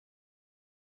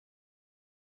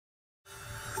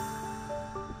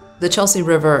The Chelsea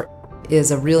River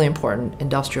is a really important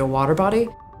industrial water body.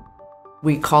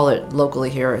 We call it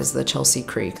locally here as the Chelsea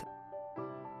Creek.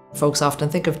 Folks often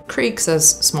think of creeks as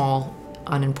small,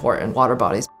 unimportant water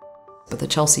bodies, but the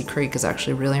Chelsea Creek is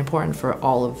actually really important for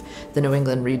all of the New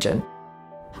England region.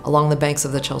 Along the banks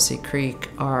of the Chelsea Creek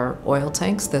are oil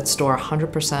tanks that store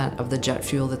 100% of the jet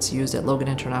fuel that's used at Logan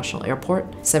International Airport,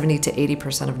 70 to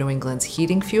 80% of New England's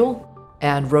heating fuel,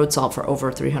 and road salt for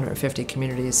over 350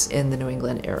 communities in the New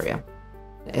England area.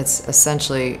 It's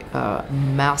essentially a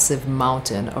massive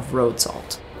mountain of road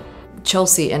salt.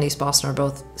 Chelsea and East Boston are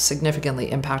both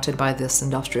significantly impacted by this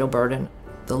industrial burden.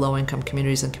 The low-income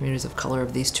communities and communities of color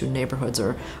of these two neighborhoods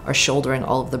are shouldering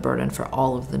all of the burden for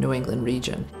all of the New England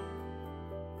region.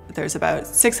 There's about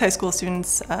 6 high school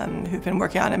students who've been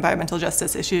working on environmental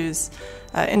justice issues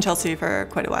in Chelsea for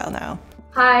quite a while now.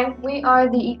 Hi, we are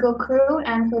the ECO crew,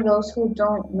 and for those who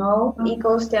don't know,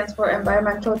 ECO stands for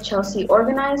Environmental Chelsea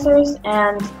Organizers,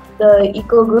 and the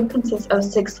ECO group consists of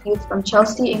 6 youth from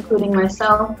Chelsea, including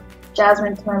myself,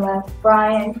 Jasmine to my left,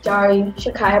 Brian, Jari,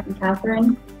 Shakaya, and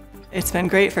Catherine. It's been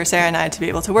great for Sarah and I to be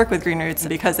able to work with GreenRoots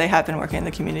because they have been working in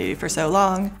the community for so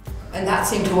long. And that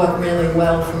seemed to work really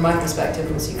well from my perspective,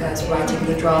 was you guys writing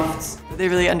the drafts. They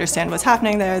really understand what's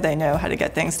happening there, they know how to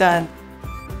get things done,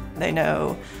 they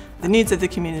know the needs of the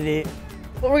community.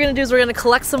 What we're going to do is we're going to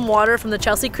collect some water from the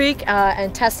Chelsea Creek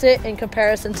and test it in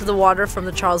comparison to the water from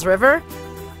the Charles River.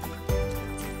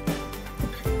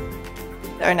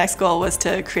 Our next goal was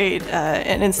to create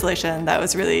an installation that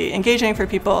was really engaging for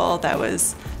people, that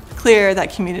was clear,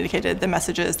 that communicated the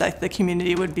messages that the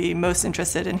community would be most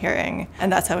interested in hearing,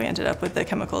 and that's how we ended up with the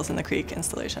Chemicals in the Creek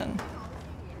installation.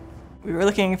 We were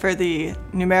looking for the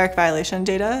numeric violation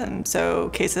data, so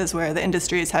cases where the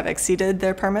industries have exceeded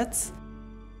their permits.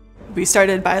 We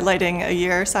started by lighting a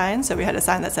year sign, so we had a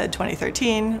sign that said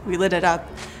 2013, we lit it up,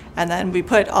 and then we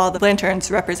put all the lanterns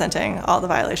representing all the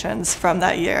violations from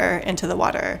that year into the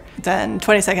water. Then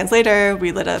 20 seconds later,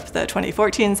 we lit up the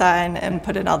 2014 sign and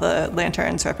put in all the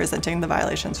lanterns representing the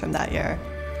violations from that year.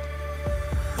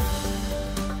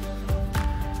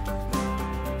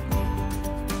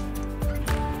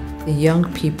 The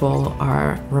young people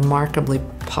are remarkably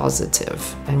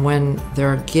positive, and when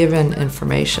they're given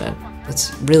information,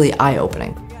 it's really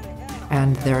eye-opening.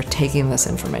 And they're taking this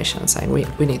information and saying,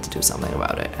 we need to do something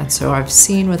about it. And so I've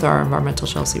seen with our Environmental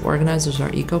Chelsea organizers,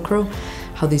 our ECO crew,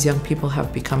 how these young people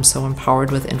have become so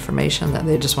empowered with information that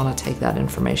they just want to take that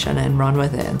information and run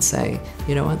with it and say,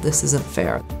 you know what, this isn't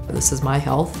fair. This is my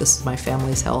health, this is my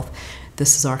family's health,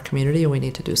 this is our community, and we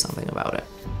need to do something about it.